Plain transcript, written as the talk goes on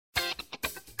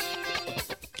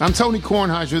I'm Tony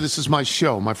Kornheiser. This is my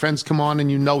show. My friends come on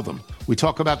and you know them. We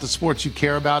talk about the sports you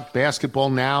care about, basketball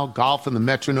now, golf, and the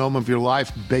metronome of your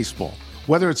life, baseball.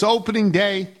 Whether it's opening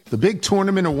day, the big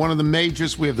tournament, or one of the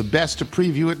majors, we have the best to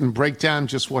preview it and break down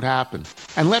just what happened.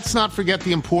 And let's not forget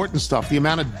the important stuff, the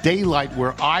amount of daylight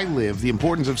where I live, the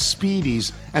importance of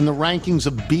speedies, and the rankings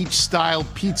of beach-style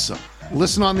pizza.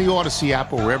 Listen on the Odyssey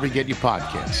app or wherever you get your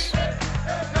podcasts.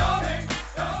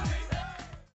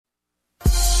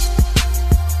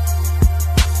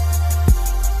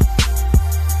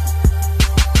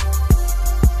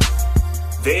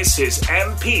 This is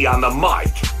MP on the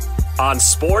mic on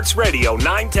Sports Radio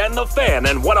 910 The Fan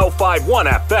and 105.1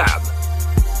 FM.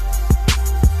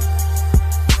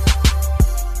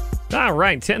 All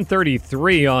right,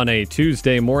 10:33 on a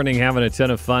Tuesday morning, having a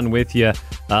ton of fun with you.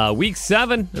 Week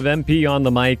 7 of MP on the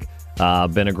mic.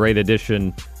 Been a great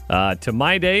addition to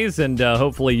my days and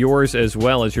hopefully yours as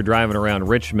well as you're driving around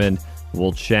Richmond.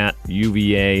 We'll chat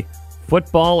UVA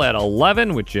football at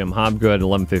 11 with Jim Hobgood.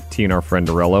 11:15, our friend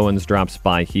Darrell Owens drops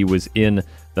by. He was in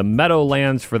the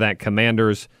Meadowlands for that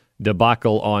Commanders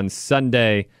debacle on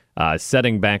Sunday,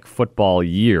 setting back football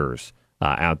years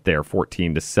out there,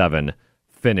 14-7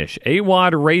 finish.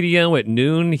 AWOD Radio at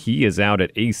noon. He is out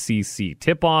at ACC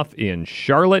Tip-Off in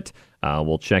Charlotte.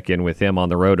 We'll check in with him on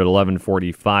the road at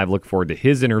 11:45. Look forward to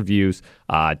his interviews.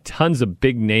 Tons of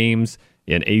big names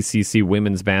in ACC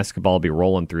women's basketball. I'll be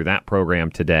rolling through that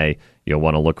program today. You'll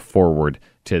want to look forward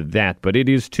to that. But it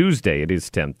is Tuesday. It is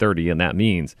 10:30, and that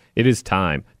means it is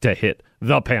time to hit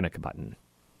the panic button.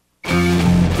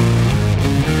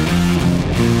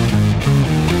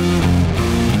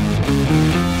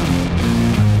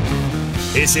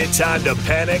 Is it time to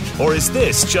panic, or is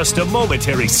this just a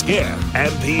momentary scare?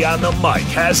 MP on the mic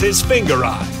has his finger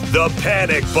on the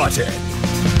panic button.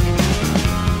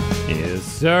 Yes,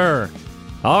 sir.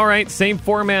 All right, same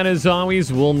format as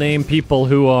always. We'll name people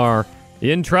who are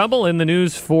in trouble, in the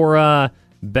news for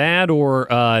bad or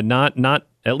not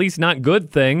at least not good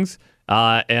things,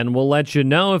 and we'll let you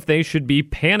know if they should be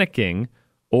panicking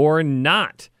or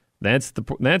not. That's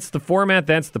the format.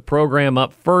 That's the program.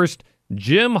 Up first,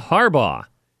 Jim Harbaugh,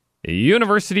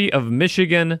 University of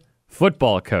Michigan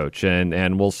football coach,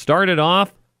 and we'll start it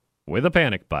off with a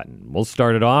panic button. We'll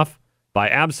start it off by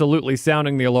absolutely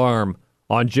sounding the alarm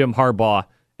on Jim Harbaugh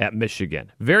at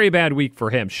Michigan. Very bad week for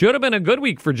him. Should have been a good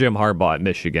week for Jim Harbaugh at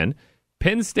Michigan.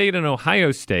 Penn State and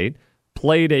Ohio State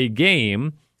played a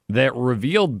game that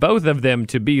revealed both of them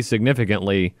to be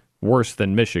significantly worse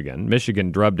than Michigan.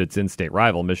 Michigan drubbed its in-state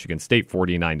rival, Michigan State,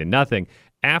 49-0.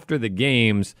 After the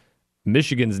games,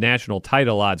 Michigan's national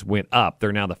title odds went up.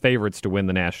 They're now the favorites to win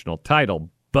the national title,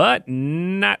 but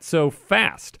not so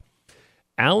fast.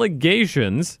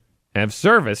 Allegations have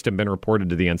surfaced and been reported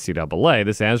to the NCAA.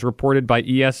 This as reported by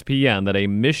ESPN that a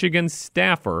Michigan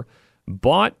staffer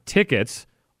bought tickets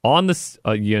on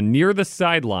the near the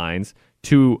sidelines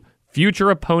to future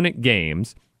opponent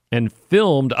games and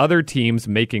filmed other teams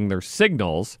making their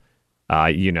signals,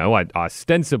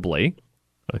 ostensibly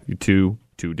to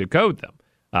decode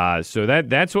them. So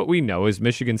that's what we know is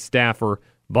Michigan staffer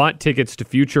bought tickets to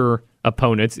future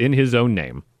opponents in his own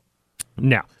name.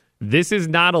 Now, this is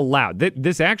not allowed.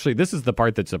 This is the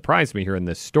part that surprised me here in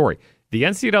this story. The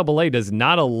NCAA does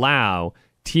not allow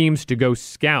teams to go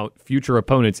scout future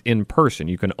opponents in person.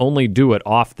 You can only do it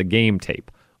off the game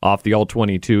tape, off the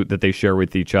All-22 that they share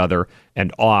with each other,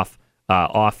 and off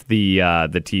the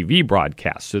TV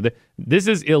broadcast. So this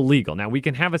is illegal. Now, we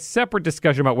can have a separate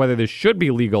discussion about whether this should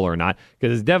be legal or not,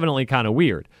 because it's definitely kind of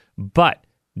weird. But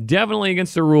definitely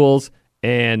against the rules,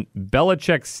 and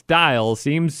Belichick's style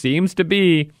seems to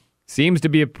be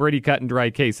a pretty cut and dry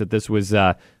case that this was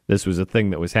a thing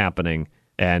that was happening.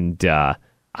 And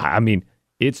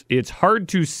it's hard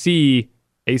to see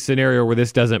a scenario where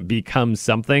this doesn't become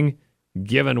something,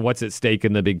 given what's at stake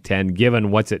in the Big Ten,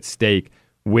 given what's at stake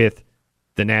with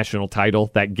the national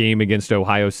title, that game against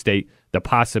Ohio State, the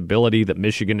possibility that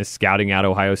Michigan is scouting out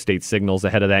Ohio State signals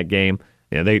ahead of that game.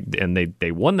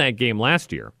 They won that game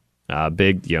last year.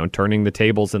 Big, turning the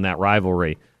tables in that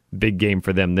rivalry. Big game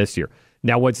for them this year.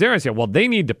 Now, what's there is, they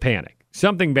need to panic.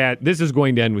 Something bad. This is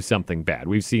going to end with something bad.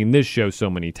 We've seen this show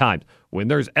so many times. When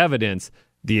there's evidence,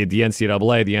 the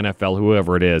NCAA, the NFL,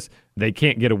 whoever it is, they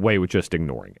can't get away with just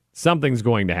ignoring it. Something's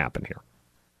going to happen here.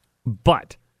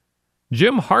 But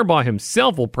Jim Harbaugh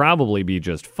himself will probably be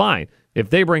just fine. If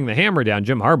they bring the hammer down,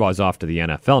 Jim Harbaugh's off to the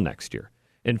NFL next year.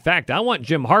 In fact, I want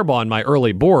Jim Harbaugh on my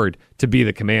early board to be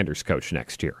the Commanders coach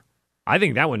next year. I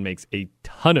think that one makes a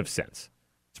ton of sense.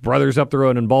 His brother's up the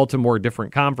road in Baltimore,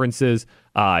 different conferences,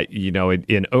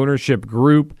 in ownership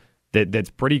group that's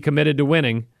pretty committed to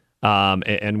winning.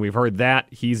 And we've heard that.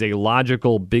 He's a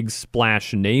logical big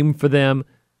splash name for them.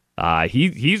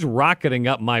 He's rocketing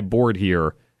up my board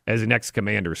here as an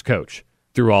ex-Commanders coach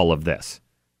through all of this.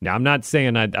 Now, I'm not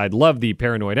saying I'd love the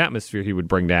paranoid atmosphere he would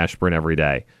bring to Ashburn every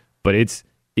day, but it's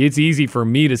easy for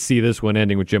me to see this one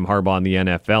ending with Jim Harbaugh in the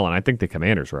NFL, and I think the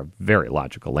Commanders are a very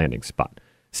logical landing spot.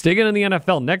 Sticking in the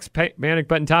NFL, next panic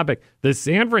button topic, the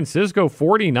San Francisco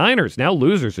 49ers, now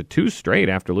losers of 2 straight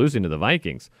after losing to the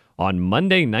Vikings on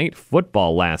Monday Night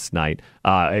Football last night.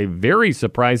 A very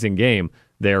surprising game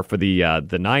there for the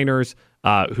Niners,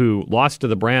 who lost to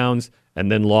the Browns and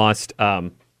then lost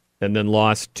to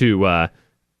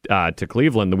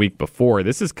Cleveland the week before.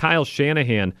 This is Kyle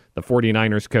Shanahan, the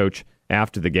 49ers coach,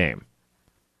 after the game.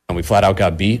 And we flat out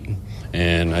got beat,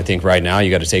 and I think right now you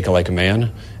got to take it like a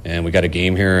man, and we got a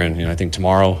game here, and I think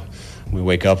tomorrow we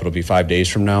wake up, it'll be 5 days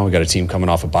from now. We got a team coming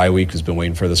off a bye week who's been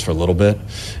waiting for this for a little bit,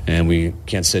 and we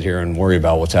can't sit here and worry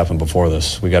about what's happened before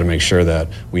this. We got to make sure that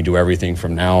we do everything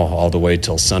from now all the way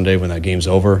till Sunday when that game's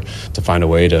over to find a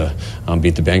way to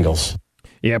beat the Bengals.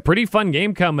 Yeah, pretty fun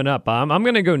game coming up. I'm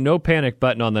going to go no panic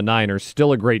button on the Niners.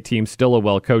 Still a great team, still a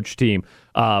well-coached team,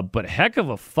 but heck of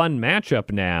a fun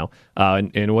matchup now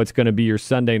in what's going to be your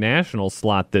Sunday national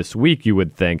slot this week, you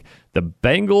would think. The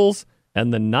Bengals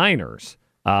and the Niners.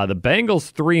 The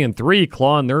Bengals 3-3,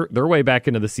 clawing their way back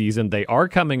into the season. They are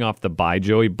coming off the bye.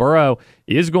 Joey Burrow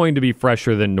is going to be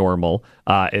fresher than normal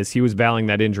as he was battling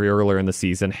that injury earlier in the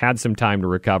season, had some time to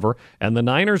recover. And the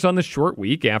Niners on the short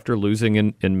week after losing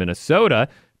in Minnesota,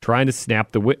 trying to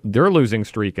snap their losing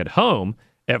streak at home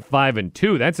at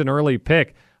 5-2. That's an early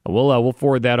pick. We'll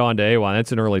forward that on to AWON.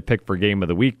 That's an early pick for Game of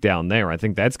the Week down there. I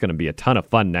think that's going to be a ton of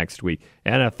fun next week.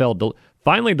 NFL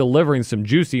finally delivering some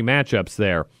juicy matchups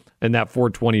there in that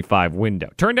 425 window.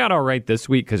 Turned out all right this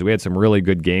week because we had some really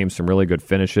good games, some really good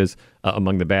finishes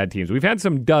among the bad teams. We've had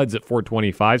some duds at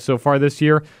 425 so far this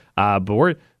year,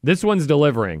 but this one's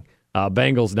delivering.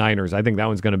 Bengals, Niners, I think that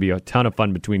one's going to be a ton of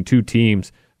fun between two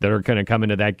teams that are going to come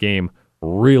into that game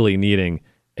really needing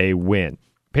a win.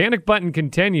 Panic button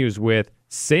continues with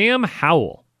Sam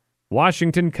Howell,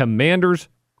 Washington Commanders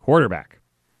quarterback.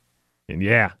 And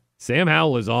yeah, Sam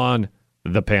Howell is on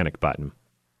the panic button.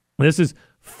 This is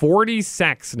 40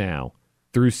 sacks now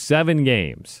through 7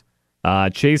 games,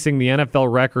 chasing the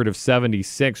NFL record of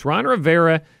 76. Ron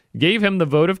Rivera gave him the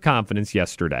vote of confidence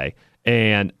yesterday,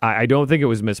 and I don't think it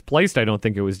was misplaced. I don't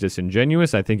think it was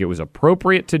disingenuous. I think it was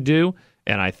appropriate to do,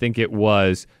 and I think it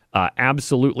was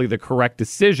absolutely the correct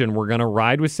decision. We're going to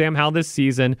ride with Sam Howell this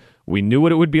season. We knew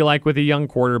what it would be like with a young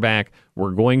quarterback.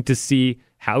 We're going to see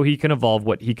how he can evolve,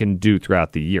 what he can do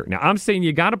throughout the year. Now, I'm saying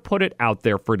you got to put it out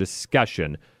there for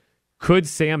discussion. Could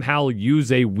Sam Howell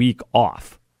use a week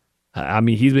off? I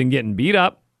mean, he's been getting beat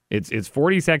up. It's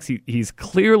 40 sacks. He's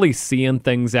clearly seeing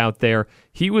things out there.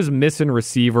 He was missing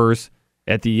receivers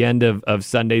at the end of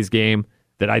Sunday's game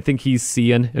that I think he's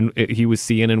seeing, and he was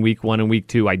seeing in week 1 and week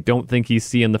 2. I don't think he's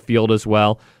seeing the field as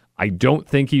well. I don't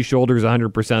think he shoulders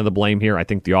 100% of the blame here. I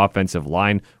think the offensive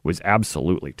line was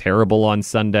absolutely terrible on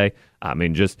Sunday. I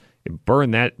mean, just burn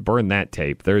that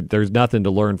tape. There's nothing to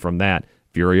learn from that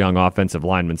if you're a young offensive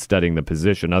lineman studying the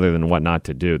position other than what not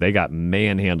to do. They got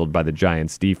manhandled by the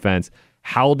Giants defense.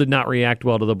 Howell did not react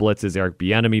well to the blitzes. Eric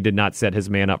Bieniemy did not set his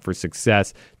man up for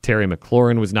success. Terry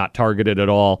McLaurin was not targeted at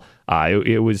all.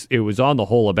 It was on the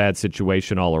whole a bad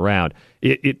situation all around.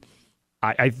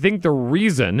 I think the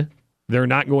reason they're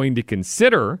not going to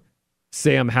consider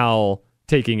Sam Howell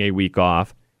taking a week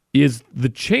off is the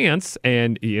chance,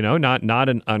 and not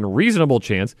an unreasonable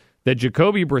chance, that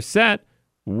Jacoby Brissett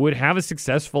would have a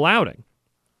successful outing.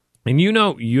 And you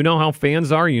know how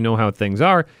fans are, you know how things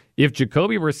are. If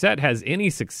Jacoby Brissett has any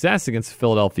success against the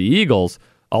Philadelphia Eagles,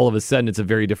 all of a sudden it's a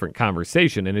very different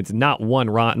conversation, and it's not one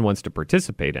Rotten wants to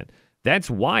participate in. That's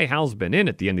why Hal's been in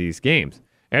at the end of these games.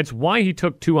 That's why he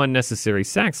took 2 unnecessary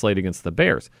sacks late against the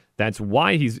Bears. That's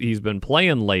why he's been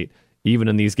playing late, even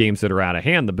in these games that are out of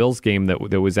hand. The Bills game that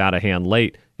was out of hand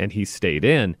late, and he stayed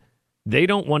in. They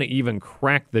don't want to even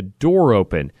crack the door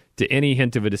open to any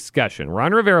hint of a discussion.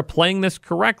 Ron Rivera playing this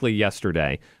correctly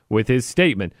yesterday with his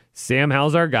statement, Sam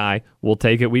Howell's our guy, we'll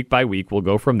take it week by week, we'll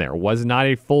go from there. Was not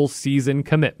a full season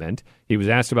commitment. He was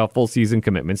asked about full season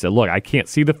commitments, said, look, I can't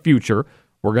see the future.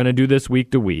 We're going to do this week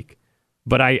to week.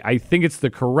 But I think it's the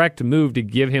correct move to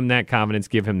give him that confidence,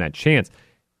 give him that chance.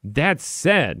 That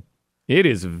said, it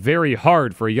is very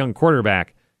hard for a young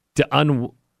quarterback to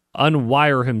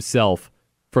unwire himself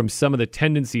from some of the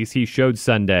tendencies he showed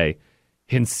Sunday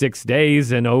in 6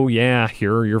 days. And, oh, yeah,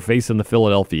 here you're facing the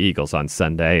Philadelphia Eagles on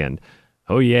Sunday. And,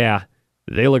 oh, yeah,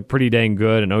 they look pretty dang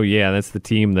good. And, oh, yeah, that's the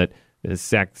team that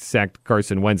sacked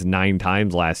Carson Wentz 9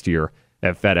 times last year.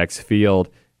 at FedEx Field.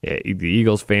 The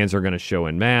Eagles fans are going to show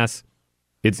en masse.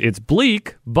 It's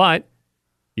bleak, but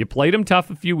you played them tough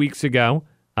a few weeks ago.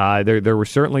 There were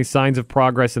certainly signs of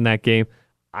progress in that game.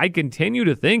 I continue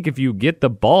to think if you get the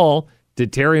ball to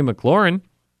Terry McLaurin,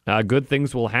 good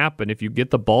things will happen. If you get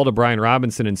the ball to Brian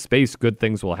Robinson in space, good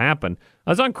things will happen.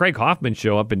 I was on Craig Hoffman's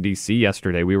show up in D.C.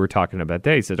 yesterday. We were talking about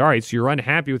that. He said, all right, so you're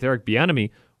unhappy with Eric Bieniemy.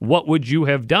 What would you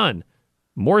have done?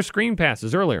 More screen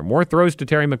passes earlier, more throws to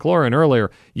Terry McLaurin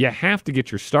earlier. You have to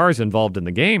get your stars involved in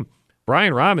the game.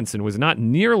 Brian Robinson was not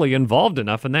nearly involved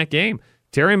enough in that game.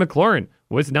 Terry McLaurin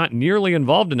was not nearly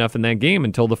involved enough in that game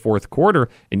until the fourth quarter,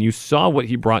 and you saw what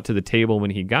he brought to the table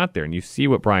when he got there, and you see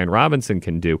what Brian Robinson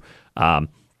can do.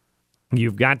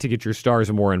 You've got to get your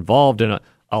stars more involved, and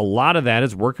a lot of that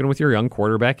is working with your young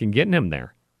quarterback and getting him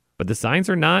there. But the signs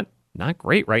are not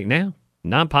great right now,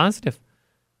 not positive.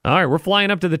 All right, we're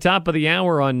flying up to the top of the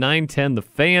hour on 910 The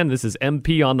Fan. This is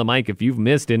MP on the mic. If you've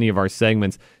missed any of our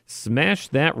segments, smash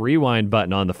that rewind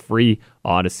button on the free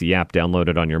Odyssey app. Download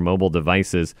it on your mobile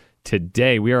devices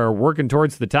today. We are working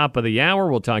towards the top of the hour.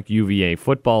 We'll talk UVA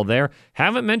football there.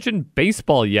 Haven't mentioned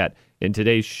baseball yet in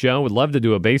today's show. Would love to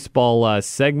do a baseball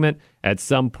segment at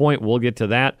some point. We'll get to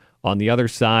that on the other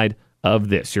side of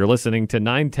this. You're listening to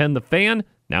 910 The Fan,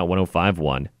 now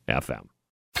 105.1 FM.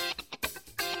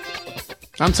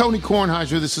 I'm Tony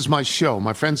Kornheiser. This is my show.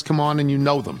 My friends come on and you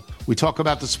know them. We talk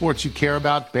about the sports you care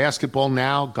about, basketball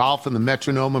now, golf, and the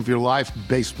metronome of your life,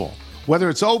 baseball. Whether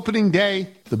it's opening day,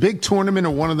 the big tournament, or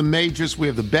one of the majors, we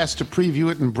have the best to preview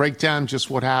it and break down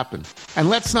just what happened. And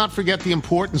let's not forget the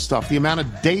important stuff, the amount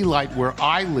of daylight where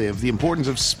I live, the importance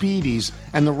of Speedies,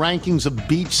 and the rankings of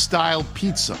beach-style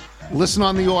pizza. Listen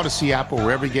on the Odyssey app or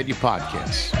wherever you get your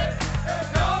podcasts.